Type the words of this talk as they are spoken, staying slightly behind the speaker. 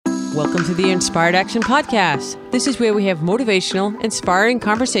Welcome to the Inspired Action Podcast. This is where we have motivational, inspiring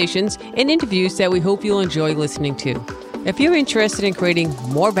conversations and interviews that we hope you'll enjoy listening to. If you're interested in creating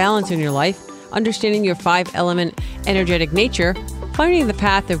more balance in your life, understanding your 5-element energetic nature, finding the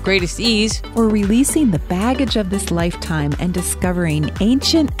path of greatest ease, or releasing the baggage of this lifetime and discovering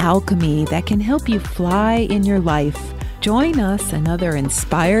ancient alchemy that can help you fly in your life, join us and other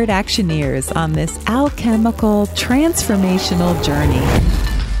inspired actioneers on this alchemical, transformational journey.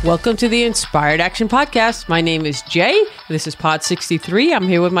 Welcome to the Inspired Action Podcast. My name is Jay. This is Pod 63. I'm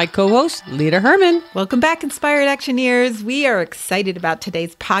here with my co-host, Lita Herman. Welcome back, Inspired Actioneers. We are excited about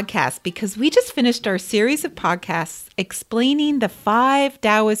today's podcast because we just finished our series of podcasts explaining the 5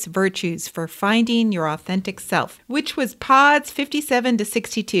 Taoist virtues for finding your authentic self, which was Pods 57 to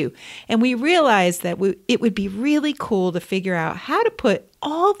 62. And we realized that it would be really cool to figure out how to put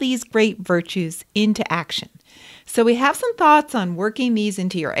all these great virtues into action. So we have some thoughts on working these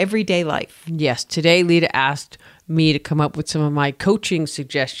into your everyday life. Yes, today Lita asked me to come up with some of my coaching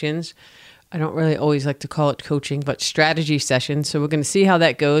suggestions. I don't really always like to call it coaching, but strategy sessions. So we're going to see how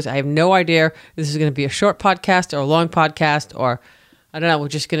that goes. I have no idea if this is going to be a short podcast or a long podcast, or I don't know. We're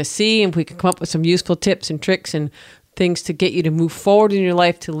just going to see if we can come up with some useful tips and tricks and things to get you to move forward in your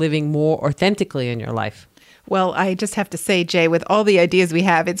life to living more authentically in your life. Well, I just have to say, Jay, with all the ideas we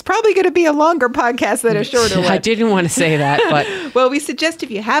have, it's probably going to be a longer podcast than a shorter one. I didn't want to say that, but... Well, we suggest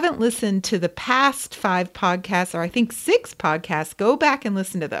if you haven't listened to the past 5 podcasts, or I think 6 podcasts, go back and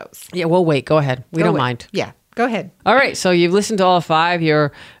listen to those. Yeah, well, wait, go ahead. We don't mind. Yeah, go ahead. All right, so you've listened to all 5.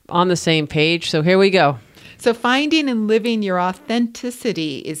 You're on the same page, so here we go. So finding and living your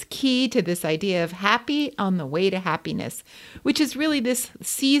authenticity is key to this idea of happy on the way to happiness, which is really this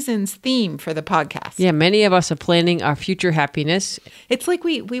season's theme for the podcast. Yeah, many of us are planning our future happiness. It's like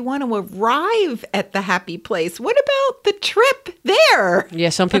we want to arrive at the happy place. What about the trip there? Yeah,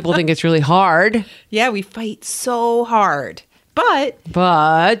 some people think it's really hard. Yeah, we fight so hard. But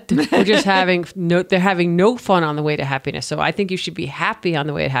we're just they're having no fun on the way to happiness. So I think you should be happy on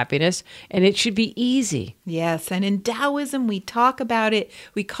the way to happiness, and it should be easy. Yes, and in Taoism, we talk about it.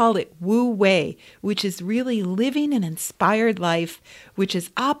 We call it Wu Wei, which is really living an inspired life, which is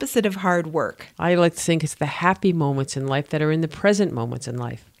opposite of hard work. I like to think it's the happy moments in life that are in the present moments in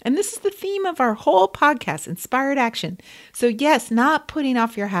life. And this is the theme of our whole podcast, Inspired Action. So yes, not putting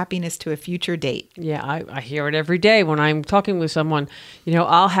off your happiness to a future date. Yeah, I hear it every day when I'm talking with someone. You know,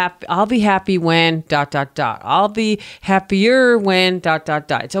 I'll be happy when ... I'll be happier when ...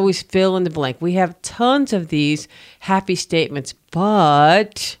 It's always fill in the blank. We have tons of these happy statements,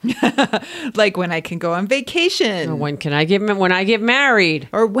 but like when I can go on vacation, or when I get married,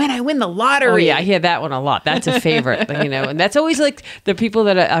 or when I win the lottery. Oh yeah, I hear that one a lot. That's a favorite, and that's always like the people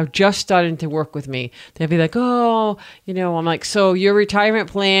that are just starting to work with me. They'll be like, oh, I'm like, so your retirement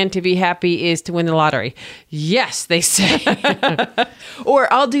plan to be happy is to win the lottery? Yes, they say.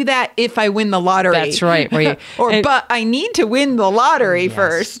 Or I'll do that if I win the lottery. That's right. But I need to win the lottery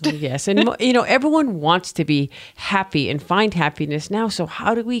first. Yes, and everyone wants to be happy and find happiness now. So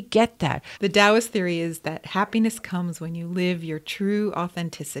how do we get that? The Taoist theory is that happiness comes when you live your true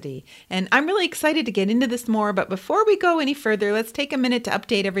authenticity. And I'm really excited to get into this more. But before we go any further, let's take a minute to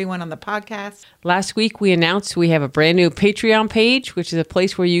update everyone on the podcast. Last week, we announced we have a brand new Patreon page, which is a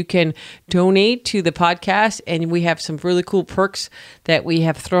place where you can donate to the podcast. And we have some really cool perks that we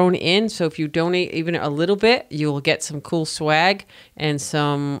have thrown in. So if you donate even a little bit, you will get some cool swag and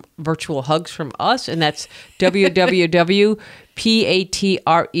some virtual hugs from us. And that's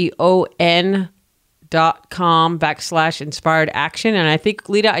www.patreon.com/inspired action. And I think,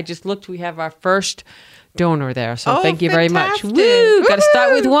 Lita, I just looked, we have our first donor there. So thank you very much. Woo! Got to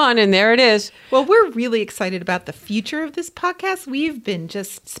start with one, and there it is. Well, we're really excited about the future of this podcast. We've been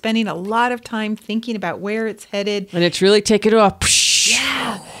just spending a lot of time thinking about where it's headed. And it's really taken off.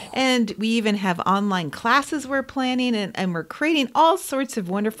 Yeah. And we even have online classes we're planning, and we're creating all sorts of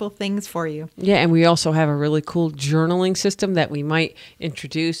wonderful things for you. Yeah, and we also have a really cool journaling system that we might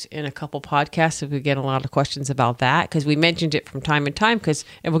introduce in a couple podcasts if we get a lot of questions about that, because we mentioned it from time to time,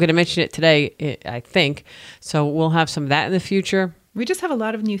 and we're going to mention it today, I think. So we'll have some of that in the future. We just have a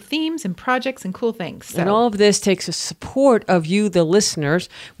lot of new themes and projects and cool things. So. And all of this takes the support of you, the listeners,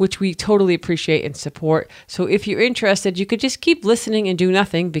 which we totally appreciate and support. So if you're interested, you could just keep listening and do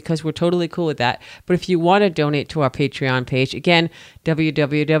nothing because we're totally cool with that. But if you want to donate to our Patreon page, again,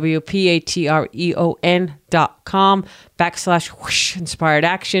 www.patreon.com/inspired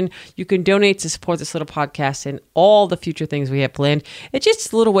action. You can donate to support this little podcast and all the future things we have planned. It's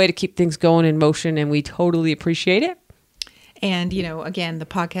just a little way to keep things going in motion, and we totally appreciate it. And, again, the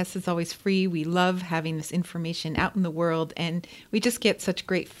podcast is always free. We love having this information out in the world, and we just get such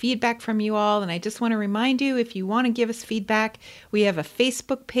great feedback from you all. And I just want to remind you, if you want to give us feedback, we have a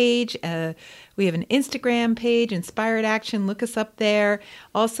Facebook page, we have an Instagram page, Inspired Action. Look us up there.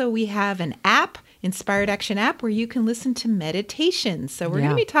 Also, we have an app, Inspired Action app, where you can listen to meditations. So we're going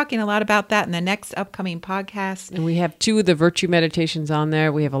to be talking a lot about that in the next upcoming podcast. And we have 2 of the virtue meditations on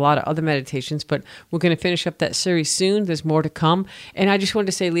there. We have a lot of other meditations, but we're going to finish up that series soon. There's more to come. And I just wanted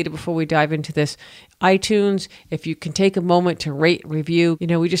to say, Lita, before we dive into this, iTunes, if you can take a moment to rate, review,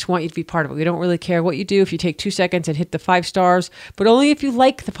 we just want you to be part of it. We don't really care what you do. If you take 2 seconds and hit the 5 stars, but only if you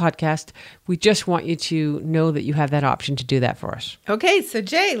like the podcast. We just want you to know that you have that option to do that for us. Okay, so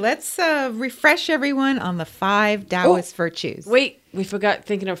Jay, let's refresh everyone on the 5 Taoist virtues. Wait. We forgot,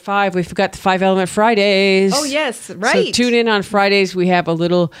 thinking of 5, we forgot the 5 Element Fridays. Oh, yes, right. So tune in on Fridays. We have a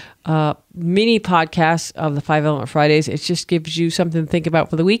little mini podcast of the 5 Element Fridays. It just gives you something to think about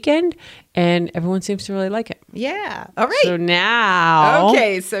for the weekend, and everyone seems to really like it. Yeah. All right. So now.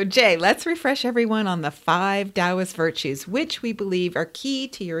 Okay, so Jay, let's refresh everyone on the 5 Taoist virtues, which we believe are key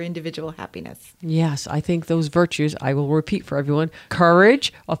to your individual happiness. Yes, I think those virtues, I will repeat for everyone: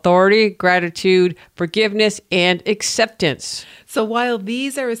 courage, authority, gratitude, forgiveness, and acceptance. So while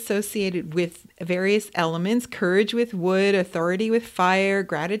these are associated with various elements, courage with wood, authority with fire,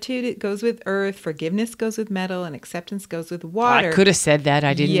 gratitude, it goes with earth, forgiveness goes with metal, and acceptance goes with water. I could have said that.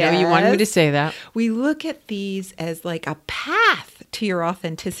 I didn't know you wanted me to say that. We look at these as like a path to your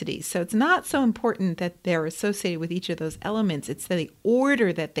authenticity. So it's not so important that they're associated with each of those elements. It's the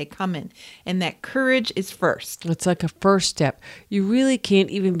order that they come in, and that courage is first. It's like a first step. You really can't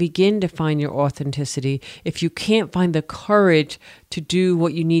even begin to find your authenticity if you can't find the courage to do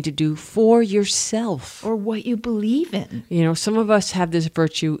what you need to do for yourself. Or what you believe in. Some of us have this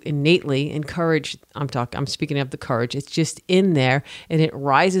virtue innately, and courage, I'm speaking of the courage. It's just in there, and it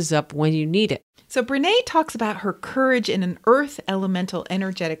rises up when you need it. So Brene talks about her courage in an earth elemental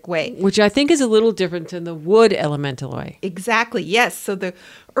energetic way. Which I think is a little different than the wood elemental way. Exactly, yes. So the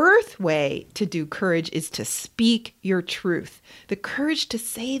earth way to do courage is to speak your truth. The courage to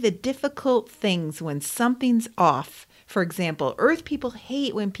say the difficult things when something's off. For example, earth people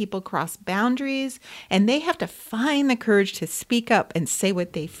hate when people cross boundaries, and they have to find the courage to speak up and say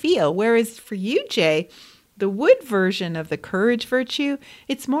what they feel. Whereas for you, Jay, the wood version of the courage virtue,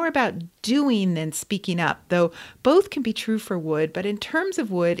 it's more about doing than speaking up, though both can be true for wood. But in terms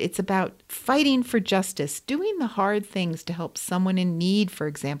of wood, it's about fighting for justice, doing the hard things to help someone in need, for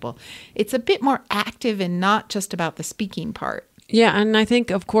example. It's a bit more active and not just about the speaking part. Yeah, and I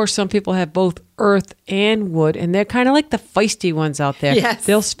think, of course, some people have both earth and wood, and they're kind of like the feisty ones out there. Yes.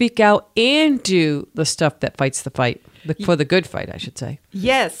 They'll speak out and do the stuff that fights the fight, for the good fight, I should say.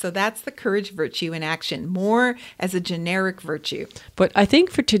 Yes, so that's the courage virtue in action, more as a generic virtue. But I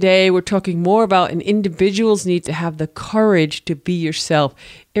think for today, we're talking more about an individual's need to have the courage to be yourself,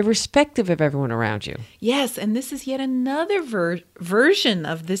 irrespective of everyone around you. Yes, and this is yet another version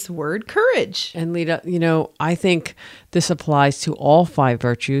of this word, courage. And Lita, I think this applies to all 5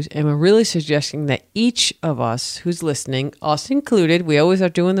 virtues, and we're really suggesting that each of us who's listening, us included, we always are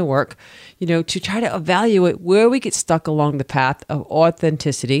doing the work, to try to evaluate where we get stuck along the path of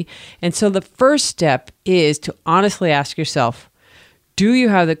authenticity. And so the first step is to honestly ask yourself, do you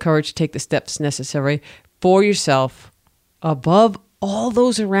have the courage to take the steps necessary for yourself above all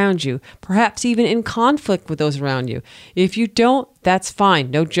those around you, perhaps even in conflict with those around you? If you don't, that's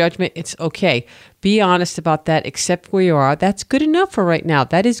fine. No judgment. It's okay. Be honest about that. Accept where you are. That's good enough for right now.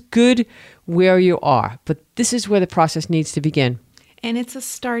 That is good where you are. But this is where the process needs to begin. And it's a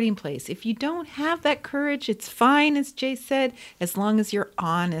starting place. If you don't have that courage, it's fine, as Jay said, as long as you're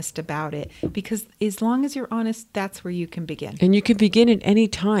honest about it. Because as long as you're honest, that's where you can begin. And you can begin at any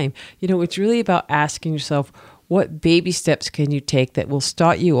time. It's really about asking yourself, what baby steps can you take that will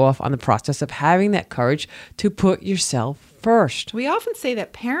start you off on the process of having that courage to put yourself first? We often say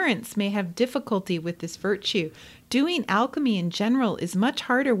that parents may have difficulty with this virtue. Doing alchemy in general is much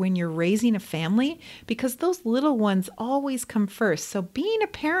harder when you're raising a family because those little ones always come first. So being a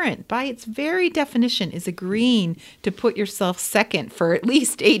parent, by its very definition, is agreeing to put yourself second for at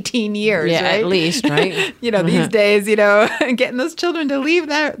least 18 years. Yeah, right? at least, right? These days, getting those children to leave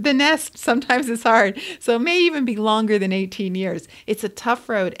the nest sometimes is hard. So it may even be longer than 18 years. It's a tough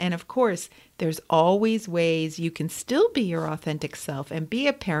road. And of course, there's always ways you can still be your authentic self and be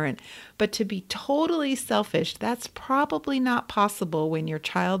a parent, but to be totally selfish, that's probably not possible when your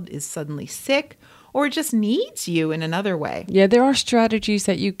child is suddenly sick or just needs you in another way. Yeah, there are strategies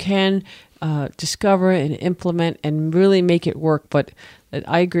that you can discover and implement and really make it work. But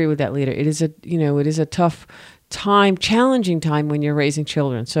I agree with that, Lita. It is a tough time, challenging time when you're raising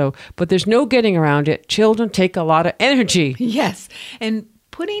children. So, but there's no getting around it. Children take a lot of energy. Yes. And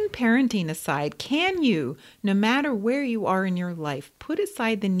putting parenting aside, can you, no matter where you are in your life, put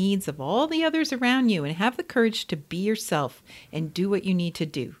aside the needs of all the others around you and have the courage to be yourself and do what you need to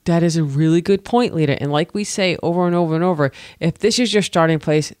do? That is a really good point, Lita. And like we say over and over and over, if this is your starting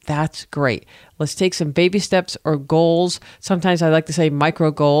place, that's great. Let's take some baby steps or goals. Sometimes I like to say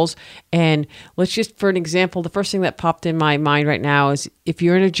micro goals. And let's just, for an example, the first thing that popped in my mind right now is if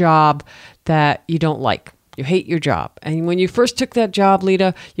you're in a job that you don't like, you hate your job. And when you first took that job,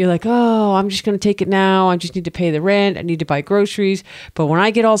 Lita, you're like, oh, I'm just going to take it now. I just need to pay the rent. I need to buy groceries. But when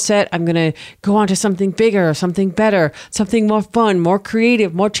I get all set, I'm going to go on to something bigger, something better, something more fun, more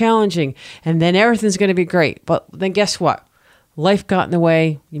creative, more challenging. And then everything's going to be great. But then guess what? Life got in the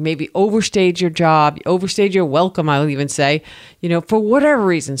way. You maybe overstayed your job. You overstayed your welcome, I'll even say, for whatever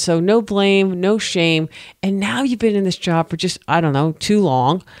reason. So no blame, no shame. And now you've been in this job for just, I don't know, too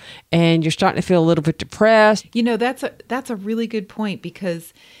long. And you're starting to feel a little bit depressed. That's a really good point,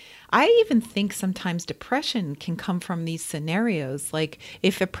 because I even think sometimes depression can come from these scenarios. Like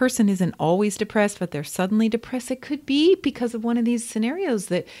if a person isn't always depressed, but they're suddenly depressed, it could be because of one of these scenarios,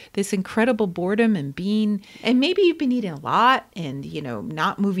 that this incredible boredom and maybe you've been eating a lot and,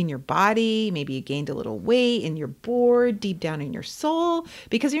 not moving your body. Maybe you gained a little weight and you're bored deep down in your soul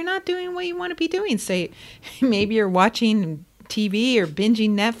because you're not doing what you want to be doing. So maybe you're watching TV or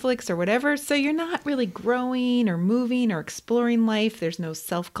binging Netflix or whatever. So you're not really growing or moving or exploring life. There's no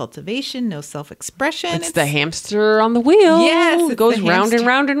self-cultivation, no self-expression. It's the hamster on the wheel. Yes. It goes round and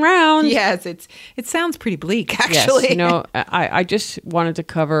round and round. Yes. It sounds pretty bleak, actually. Yes. I just wanted to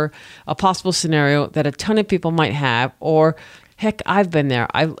cover a possible scenario that a ton of people might have, or heck, I've been there.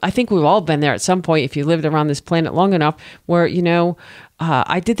 I think we've all been there at some point if you lived around this planet long enough, where,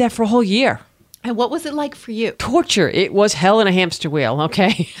 I did that for a whole year. And what was it like for you? Torture. It was hell in a hamster wheel,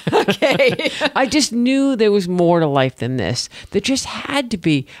 okay? Okay. I just knew there was more to life than this. There just had to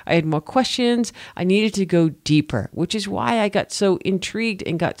be. I had more questions. I needed to go deeper, which is why I got so intrigued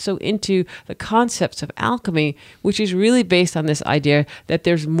and got so into the concepts of alchemy, which is really based on this idea that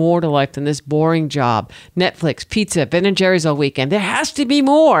there's more to life than this boring job. Netflix, pizza, Ben & Jerry's all weekend. There has to be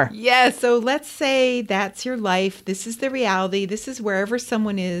more. Yeah, so let's say that's your life. This is the reality. This is wherever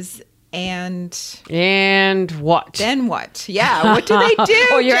someone is. And what? Then what? Yeah. What do they do?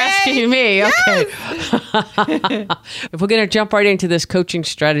 Oh, you're Jay? asking me. Yes. Okay. If we're going to jump right into this coaching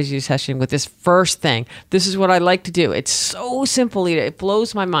strategy session with this first thing, this is what I like to do. It's so simple, Lita. It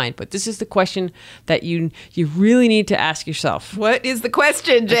blows my mind. But this is the question that you really need to ask yourself. What is the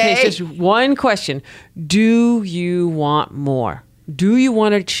question, Jay? Okay, it's just one question. Do you want more? Do you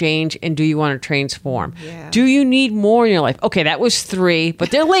want to change, and do you want to transform? Yeah. Do you need more in your life? Okay, that was 3,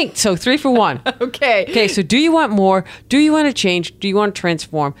 but they're linked, so 3 for 1. Okay. Okay, so do you want more? Do you want to change? Do you want to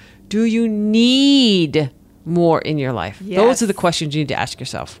transform? Do you need more in your life? Yes. Those are the questions you need to ask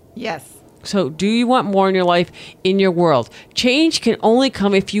yourself. Yes. So do you want more in your life, in your world? Change can only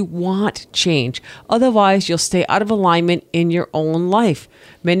come if you want change. Otherwise, you'll stay out of alignment in your own life.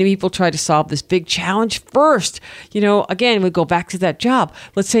 Many people try to solve this big challenge first. Again, we go back to that job.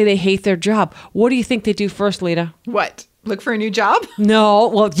 Let's say they hate their job. What do you think they do first, Lita? What? Look for a new job? No.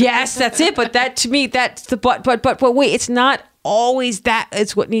 Well, yes, that's it. But that, to me, that's the but wait, it's not always that.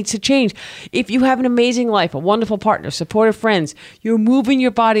 It's what needs to change. If you have an amazing life, a wonderful partner, supportive friends, you're moving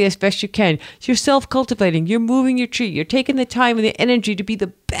your body as best you can, you're self-cultivating, you're moving your tree, you're taking the time and the energy to be the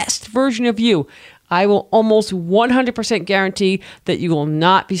best version of you, I will almost 100% guarantee that you will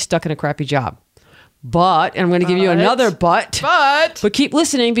not be stuck in a crappy job. But, and I'm going to give you another but keep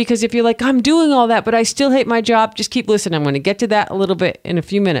listening, because if you're like, I'm doing all that, but I still hate my job, just keep listening. I'm going to get to that a little bit in a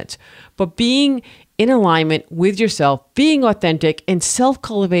few minutes. But being in alignment with yourself, being authentic and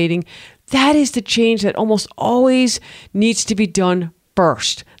self-cultivating, that is the change that almost always needs to be done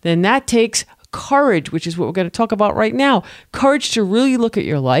first. Then that takes courage, which is what we're going to talk about right now. Courage to really look at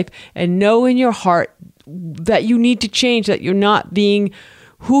your life and know in your heart that you need to change, that you're not being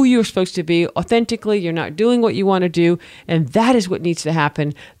who you're supposed to be authentically. You're not doing what you want to do. And that is what needs to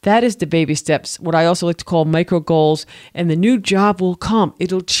happen. That is the baby steps, what I also like to call micro goals. And the new job will come.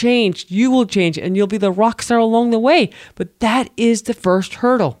 It'll change. You will change, and you'll be the rock star along the way. But that is the first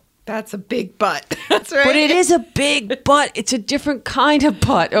hurdle. That's a big butt. That's right. But it is a big butt. It's a different kind of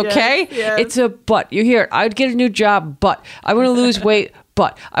butt, okay? Yes. It's a butt. You hear it. I would get a new job, but I want to lose weight,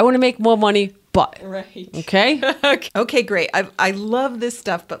 but I want to make more money, but. Right. Okay? Okay, great. I love this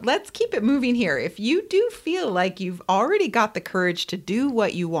stuff, but let's keep it moving here. If you do feel like you've already got the courage to do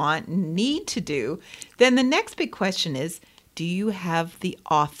what you want, need to do, then the next big question is, do you have the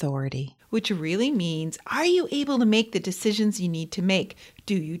authority? which really means, are you able to make the decisions you need to make?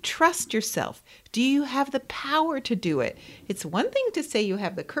 Do you trust yourself? Do you have the power to do it? It's one thing to say you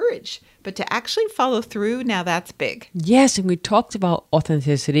have the courage, but to actually follow through, now that's big. Yes, and we talked about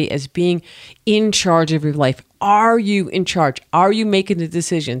authenticity as being in charge of your life. Are you in charge? Are you making the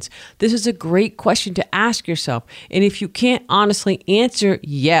decisions? This is a great question to ask yourself. And if you can't honestly answer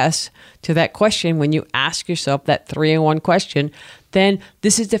yes to that question when you ask yourself that 3-in-1 question, then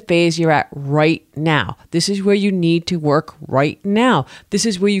this is the phase you're at right now. This is where you need to work right now. This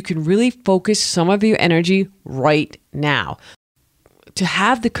is where you can really focus some of your energy right now. To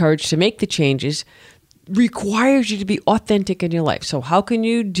have the courage to make the changes requires you to be authentic in your life. So how can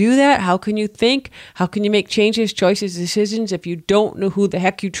you do that? How can you think? How can you make changes, choices, decisions if you don't know who the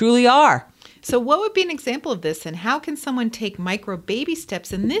heck you truly are? So what would be an example of this, and how can someone take micro baby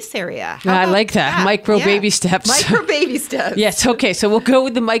steps in this area? I like that. Micro baby steps. Micro baby steps. Yes. Okay. So we'll go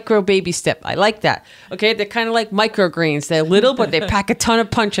with the micro baby step. I like that. Okay. They're kind of like microgreens. They're little, but they pack a ton of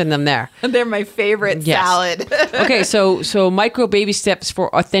punch in them there. They're my favorite salad. Okay. So micro baby steps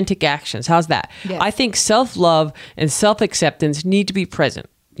for authentic actions. How's that? Yes. I think self-love and self-acceptance need to be present.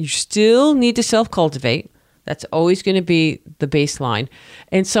 You still need to self-cultivate. That's always going to be the baseline.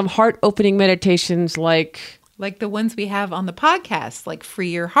 And some heart-opening meditations like the ones we have on the podcast, like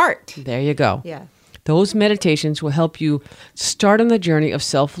Free Your Heart. There you go. Yeah. Those meditations will help you start on the journey of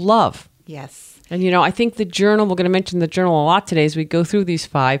self-love. Yes. And, I think the journal, we're going to mention the journal a lot today as we go through these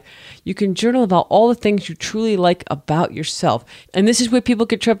 5. You can journal about all the things you truly like about yourself. And this is where people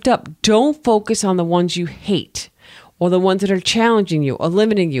get tripped up. Don't focus on the ones you hate, or the ones that are challenging you or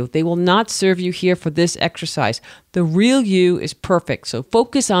limiting you. They will not serve you here for this exercise. The real you is perfect. So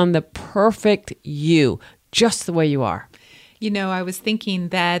focus on the perfect you, just the way you are. I was thinking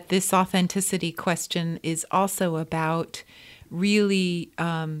that this authenticity question is also about really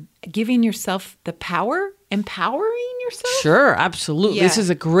giving yourself the power, empowering yourself. Sure, absolutely. Yeah. This is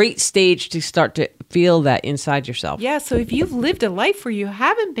a great stage to start to feel that inside yourself. Yeah, so if you've lived a life where you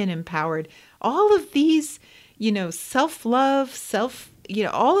haven't been empowered, all of these self-love,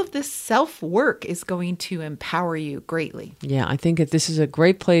 all of this self-work is going to empower you greatly. Yeah, I think that this is a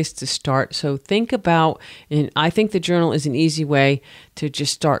great place to start. So think about, and I think the journal is an easy way to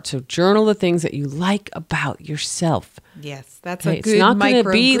just start. So journal the things that you like about yourself. Yes, that's a good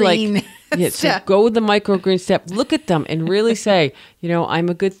microgreen step. So go with the microgreen step. Look at them and really say, I'm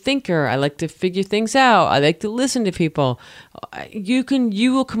a good thinker. I like to figure things out. I like to listen to people. You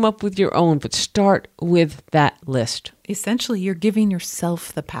will come up with your own, but start with that list. Essentially, you're giving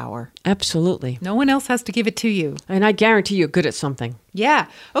yourself the power. Absolutely. No one else has to give it to you. And I guarantee you're good at something. Yeah.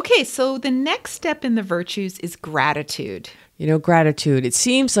 Okay, so the next step in the virtues is gratitude. Gratitude. It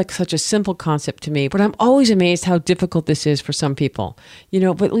seems like such a simple concept to me, but I'm always amazed how difficult this is for some people.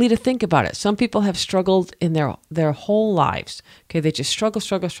 But Lita, think about it. Some people have struggled in their whole lives. Okay, they just struggle,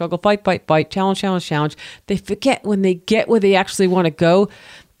 fight, challenge. They forget when they get where they actually want to go,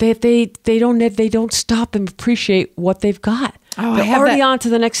 they don't stop and appreciate what they've got. Oh, they're already on to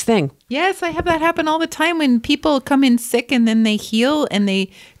the next thing. Yes, I have that happen all the time when people come in sick and then they heal and they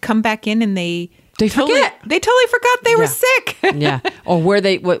come back in and they forget. They totally forgot they were sick. Yeah. Or where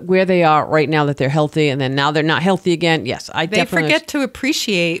they are right now that they're healthy and then now they're not healthy again. Yes, they forget to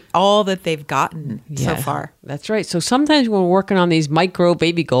appreciate all that they've gotten so far. That's right. So sometimes when we're working on these micro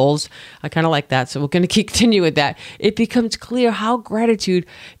baby goals, I kind of like that. So we're going to continue with that. It becomes clear how gratitude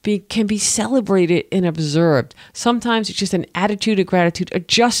can be celebrated and observed. Sometimes it's just an attitude of gratitude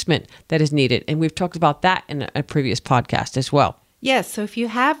adjustment that is needed. And we've talked about that in a previous podcast as well. Yes. So if you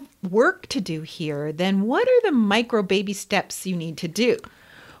have work to do here, then what are the micro baby steps you need to do?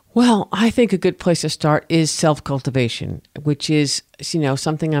 Well, I think a good place to start is self-cultivation, which is,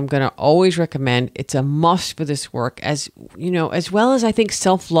 something I'm going to always recommend. It's a must for this work, as well as I think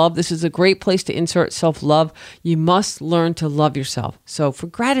self-love. This is a great place to insert self-love. You must learn to love yourself. So for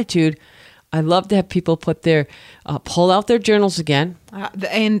gratitude, I love to have people pull out their journals again.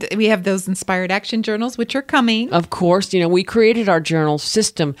 And we have those inspired action journals, which are coming. Of course, we created our journal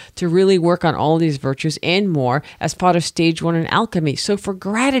system to really work on all these virtues and more as part of stage 1 in alchemy. So for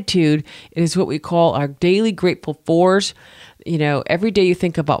gratitude, it is what we call our daily grateful fours. Every day you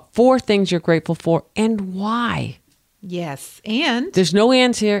think about 4 things you're grateful for and why. Yes, and there's no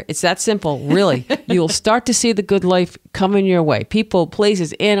ands here. It's that simple, really. You'll start to see the good life coming your way. People,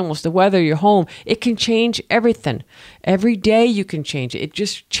 places, animals, the weather, your home. It can change everything. Every day you can change it. It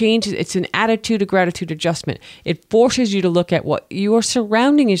just changes. It's an attitude of gratitude adjustment. It forces you to look at what you are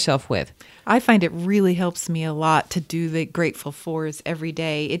surrounding yourself with. I find it really helps me a lot to do the grateful fours every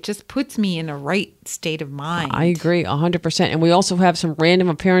day. It just puts me in a right state of mind. I agree 100%. And we also have some random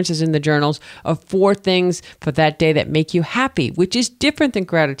appearances in the journals of 4 things for that day that make you happy, which is different than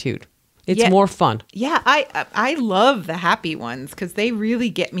gratitude. It's more fun. Yeah, I love the happy ones because they really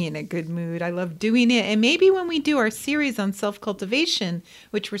get me in a good mood. I love doing it. And maybe when we do our series on self-cultivation,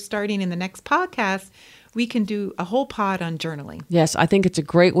 which we're starting in the next podcast, we can do a whole pod on journaling. Yes, I think it's a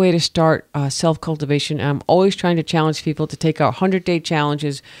great way to start self-cultivation. I'm always trying to challenge people to take our 100-day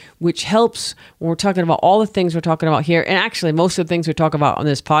challenges, which helps when we're talking about all the things we're talking about here. And actually, most of the things we talk about on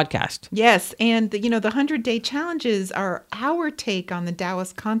this podcast. Yes. And, the 100-day challenges are our take on the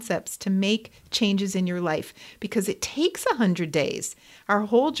Taoist concepts to make changes in your life because it takes 100 days. Our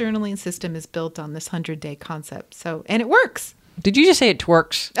whole journaling system is built on this 100-day concept. And it works. Did you just say it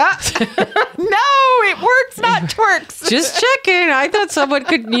twerks? No, it works, not twerks. Just checking. I thought someone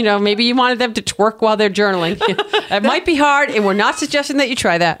could, maybe you wanted them to twerk while they're journaling. It might be hard, and we're not suggesting that you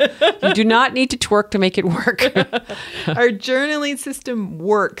try that. You do not need to twerk to make it work. Our journaling system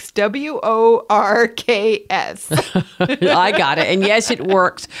works. WORKS. I got it. And yes, it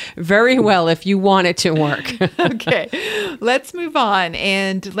works very well if you want it to work. Okay, let's move on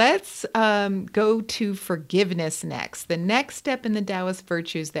and let's go to forgiveness next. The next step in the Taoist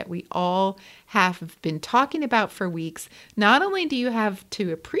virtues that we all have been talking about for weeks. Not only do you have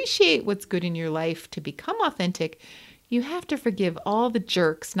to appreciate what's good in your life to become authentic, you have to forgive all the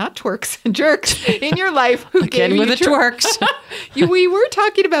jerks, not twerks, jerks in your life who Again gave with you the twerks. We were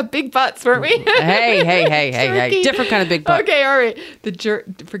talking about big butts, weren't we? Hey. Different kind of big butt. Okay, all right.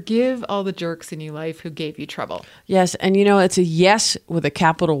 Forgive all the jerks in your life who gave you trouble. Yes, and it's a yes with a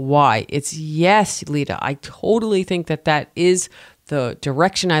capital Y. It's yes, Lita. I totally think that is the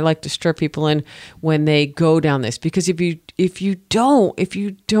direction I like to stir people in when they go down this. Because if you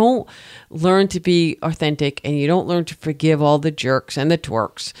don't learn to be authentic and you don't learn to forgive all the jerks and the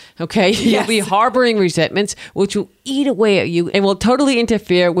twerks, okay, you'll be harboring resentments, which will eat away at you and will totally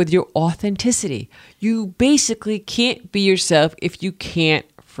interfere with your authenticity. You basically can't be yourself if you can't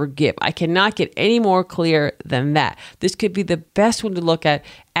forgive. I cannot get any more clear than that. This could be the best one to look at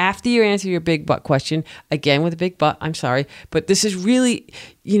after you answer your big butt question. Again, with a big butt, I'm sorry. But this is really,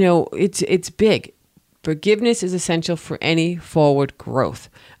 it's big. Forgiveness is essential for any forward growth.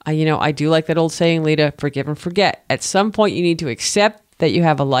 I do like that old saying, Lita, forgive and forget. At some point, you need to accept that you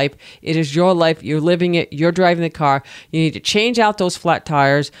have a life. It is your life. You're living it. You're driving the car. You need to change out those flat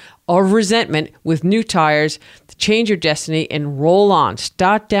tires of resentment with new tires to change your destiny and roll on.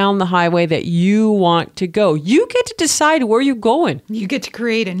 Start down the highway that you want to go. You get to decide where you're going. You get to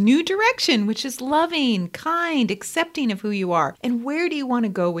create a new direction, which is loving, kind, accepting of who you are. And where do you want to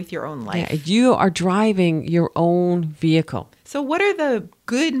go with your own life? Yeah, you are driving your own vehicle. So what are the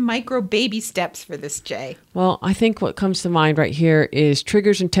good micro baby steps for this, Jay? Well, I think what comes to mind right here is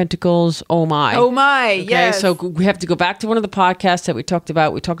triggers and tentacles. Oh my. Oh my, okay, yes. So we have to go back to one of the podcasts that we talked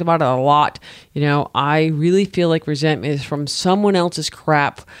about. We talked about it a lot. I really feel like resentment is from someone else's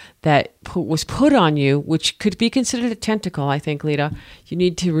crap that was put on you, which could be considered a tentacle, I think, Lita. You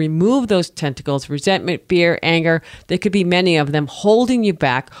need to remove those tentacles, resentment, fear, anger. There could be many of them holding you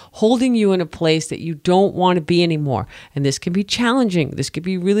back, holding you in a place that you don't want to be anymore. And this can be challenging. This could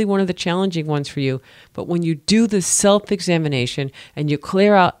be really one of the challenging ones for you. But when you do the self-examination and you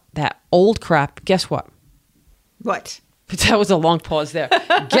clear out that old crap, guess what? What? That was a long pause there.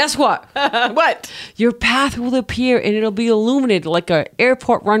 Guess what? What? Your path will appear and it'll be illuminated like an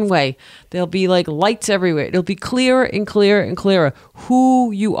airport runway. There'll be like lights everywhere. It'll be clearer and clearer and clearer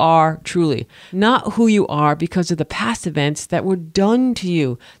who you are truly. Not who you are because of the past events that were done to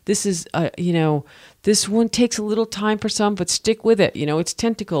you. This is, this one takes a little time for some, but stick with it. It's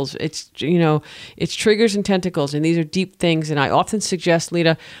tentacles. It's triggers and tentacles. And these are deep things. And I often suggest,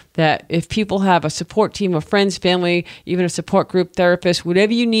 Lita, that if people have a support team of friends, family, even a support group, therapist,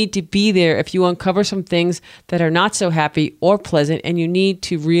 whatever you need to be there, if you uncover some things that are not so happy or pleasant and you need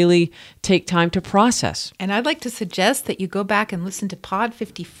to really take time to process. And I'd like to suggest that you go back and listen to Pod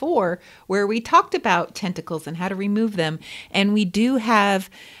 54, where we talked about tentacles and how to remove them. And we do have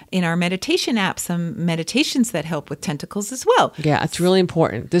in our meditation app some meditations that help with tentacles as well. Yeah, it's really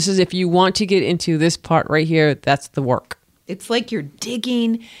important. This is if you want to get into this part right here, that's the work. It's like you're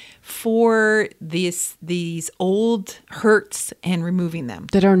digging for these old hurts and removing them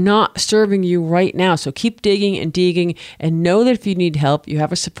that are not serving you right now. So keep digging and digging and know that if you need help, you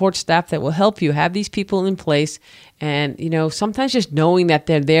have a support staff that will help you. Have these people in place And, sometimes just knowing that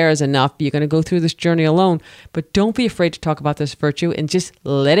they're there is enough. You're going to go through this journey alone, but don't be afraid to talk about this virtue and just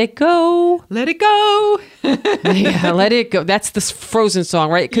let it go. Let it go. Yeah, let it go. That's the Frozen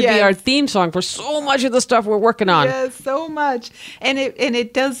song, right? It could be our theme song for so much of the stuff we're working on. Yes, so much. And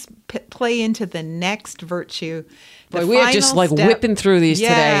it does play into the next virtue. Boy, we are just whipping through these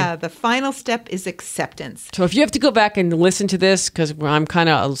today. Yeah, the final step is acceptance. So if you have to go back and listen to this, because I'm kind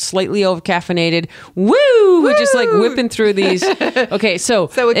of slightly over-caffeinated, we're just whipping through these. Okay, so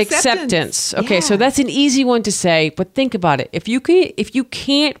acceptance. Okay, so that's an easy one to say, but think about it. If you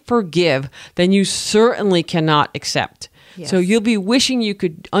can't forgive, then you certainly cannot accept. Yes. So you'll be wishing you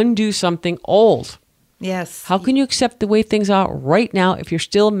could undo something old. Yes. How can you accept the way things are right now if you're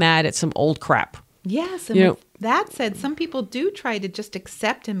still mad at some old crap? Yes. And with that said, some people do try to just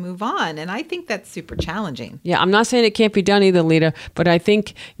accept and move on. And I think that's super challenging. Yeah, I'm not saying it can't be done either, Lita, but I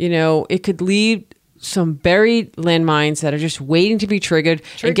think, it could leave some buried landmines that are just waiting to be triggered.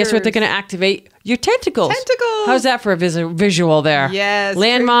 And guess what they're going to activate? Your tentacles. How's that for a visual there? Yes.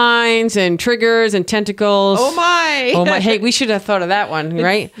 Landmines and triggers and tentacles. Oh, my. Oh, my. Hey, we should have thought of that one,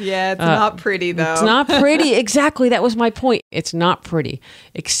 right? It's not pretty, though. It's not pretty. Exactly. That was my point. It's not pretty.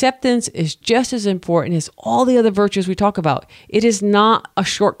 Acceptance is just as important as all the other virtues we talk about. It is not a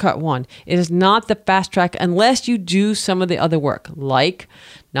shortcut one. It is not the fast track unless you do some of the other work, like,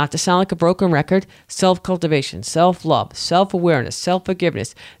 not to sound like a broken record, self-cultivation, self-love, self-awareness,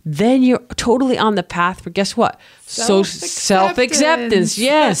 self-forgiveness. Then you're totally on the path for, guess what? Self-acceptance.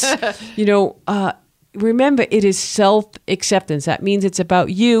 Yes. Remember, it is self-acceptance. That means it's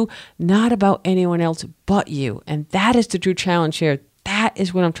about you, not about anyone else but you. And that is the true challenge here. That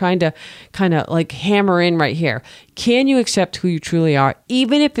is what I'm trying to kind of hammer in right here. Can you accept who you truly are?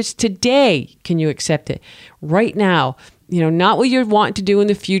 Even if it's today, can you accept it? Right now, not what you're wanting to do in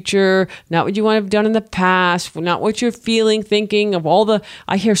the future, not what you want to have done in the past, not what you're feeling, thinking of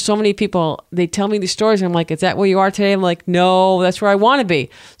I hear so many people, they tell me these stories and I'm like, is that where you are today? I'm like, no, that's where I want to be.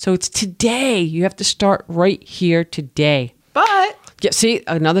 So it's today. You have to start right here today. But. Yeah, see,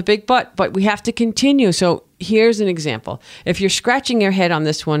 another big but we have to continue. So here's an example. If you're scratching your head on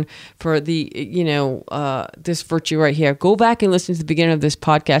this one for the, this virtue right here, go back and listen to the beginning of this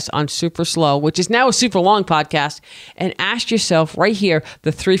podcast on Super Slow, which is now a super long podcast, and ask yourself right here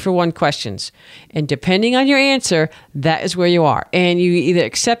the 3-for-1 questions. And depending on your answer, that is where you are. And you either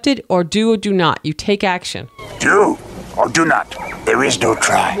accept it or do not. You take action. Do or do not. There is no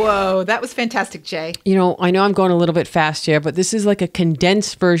try. Whoa, that was fantastic, Jay. I know I'm going a little bit fast here, but this is like a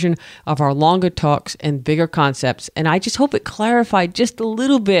condensed version of our longer talks and bigger concepts. And I just hope it clarified just a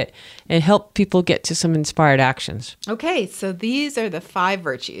little bit and helped people get to some inspired actions. Okay, so these are the 5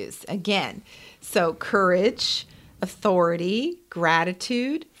 virtues. Again, so courage, authority,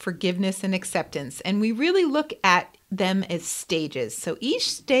 gratitude, forgiveness, and acceptance. And we really look at them as stages. So each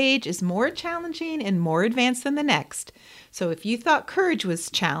stage is more challenging and more advanced than the next. So if you thought courage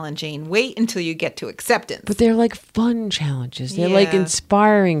was challenging, wait until you get to acceptance. But they're like fun challenges. They're like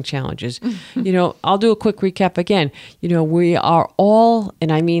inspiring challenges. I'll do a quick recap again. We are all,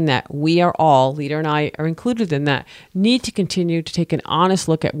 and I mean that, we are all, Lita and I are included in that, need to continue to take an honest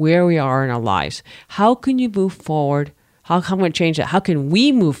look at where we are in our lives. How can you move forward? How am I going to change that? How can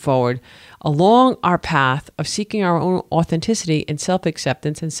we move forward along our path of seeking our own authenticity and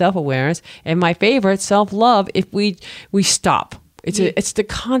self-acceptance and self-awareness, and my favorite, self-love, if we stop? It's the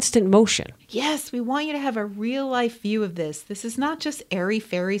constant motion. Yes, we want you to have a real life view of this. This is not just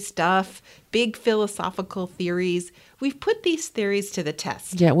airy-fairy stuff, big philosophical theories. We've put these theories to the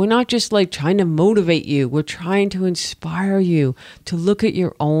test. Yeah, we're not just trying to motivate you. We're trying to inspire you to look at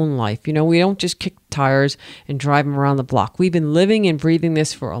your own life. We don't just kick tires and drive them around the block. We've been living and breathing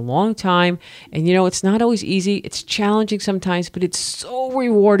this for a long time. And it's not always easy. It's challenging sometimes, but it's so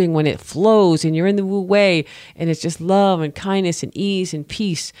rewarding when it flows and you're in the Wu Wei and it's just love and kindness and ease and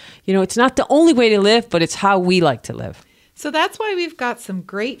peace. It's not the only way to live, but it's how we like to live. So that's why we've got some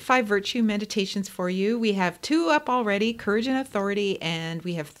great 5 virtue meditations for you. We have 2 up already, Courage and Authority, and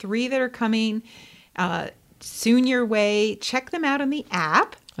we have 3 that are coming soon your way. Check them out on the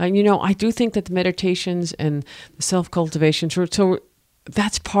app. I do think that the meditations and the self-cultivation, so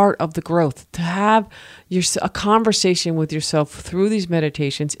that's part of the growth. To have a conversation with yourself through these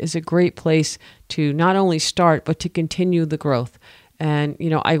meditations is a great place to not only start, but to continue the growth. And,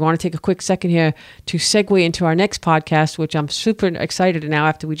 I want to take a quick second here to segue into our next podcast, which I'm super excited now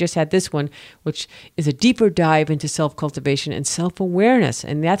after we just had this one, which is a deeper dive into self-cultivation and self-awareness.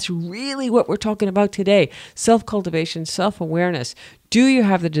 And that's really what we're talking about today. Self-cultivation, self-awareness. Do you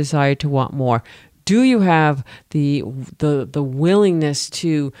have the desire to want more? Do you have the willingness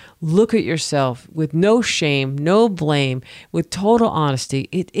to look at yourself with no shame, no blame, with total honesty?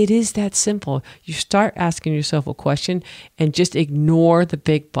 It is that simple. You start asking yourself a question and just ignore the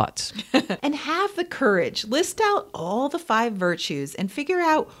big buts. And have the courage. List out all the 5 virtues and figure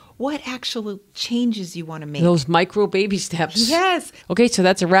out what actual changes you want to make. Those micro baby steps. Yes. Okay, so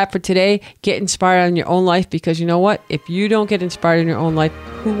that's a wrap for today. Get inspired in your own life, because you know what? If you don't get inspired in your own life,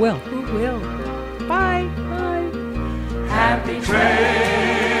 who will? Who will? Bye. Bye. Happy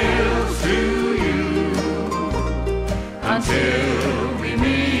trails to you until we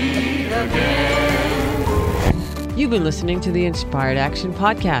meet again. You've been listening to the Inspired Action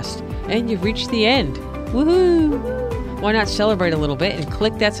Podcast, and you've reached the end. Woohoo! Why not celebrate a little bit and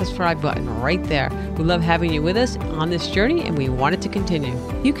click that subscribe button right there? We love having you with us on this journey, and we want it to continue.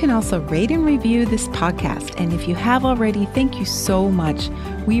 You can also rate and review this podcast. And if you have already, thank you so much.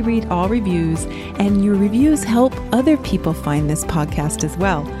 We read all reviews, and your reviews help other people find this podcast as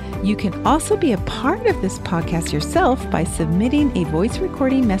well. You can also be a part of this podcast yourself by submitting a voice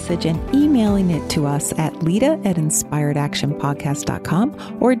recording message and emailing it to us at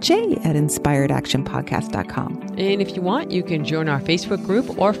Lita@inspiredactionpodcast.com or Jay@inspiredactionpodcast.com. And if you want, you can join our Facebook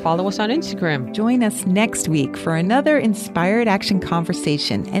group or follow us on Instagram. Join us next week for another Inspired Action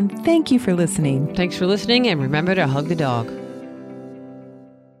conversation. And thank you for listening. Thanks for listening, and remember to hug the dog.